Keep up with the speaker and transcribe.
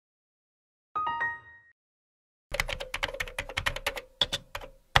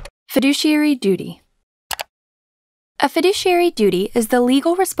Fiduciary duty. A fiduciary duty is the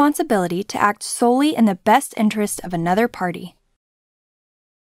legal responsibility to act solely in the best interest of another party.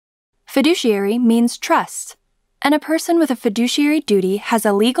 Fiduciary means trust, and a person with a fiduciary duty has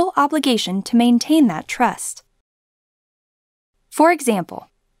a legal obligation to maintain that trust. For example,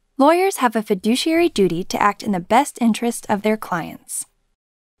 lawyers have a fiduciary duty to act in the best interest of their clients.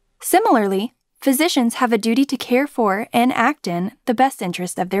 Similarly, physicians have a duty to care for and act in the best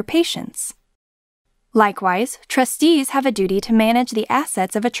interest of their patients. Likewise, trustees have a duty to manage the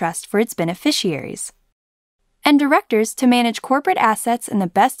assets of a trust for its beneficiaries, and directors to manage corporate assets in the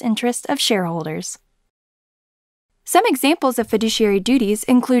best interest of shareholders. Some examples of fiduciary duties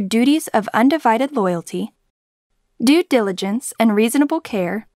include duties of undivided loyalty, due diligence and reasonable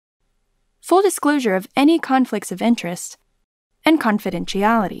care, full disclosure of any conflicts of interest, and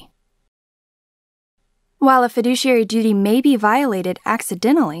confidentiality. While a fiduciary duty may be violated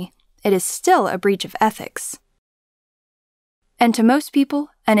accidentally, it is still a breach of ethics. And to most people,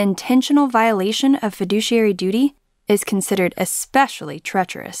 an intentional violation of fiduciary duty is considered especially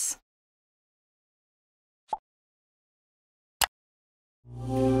treacherous.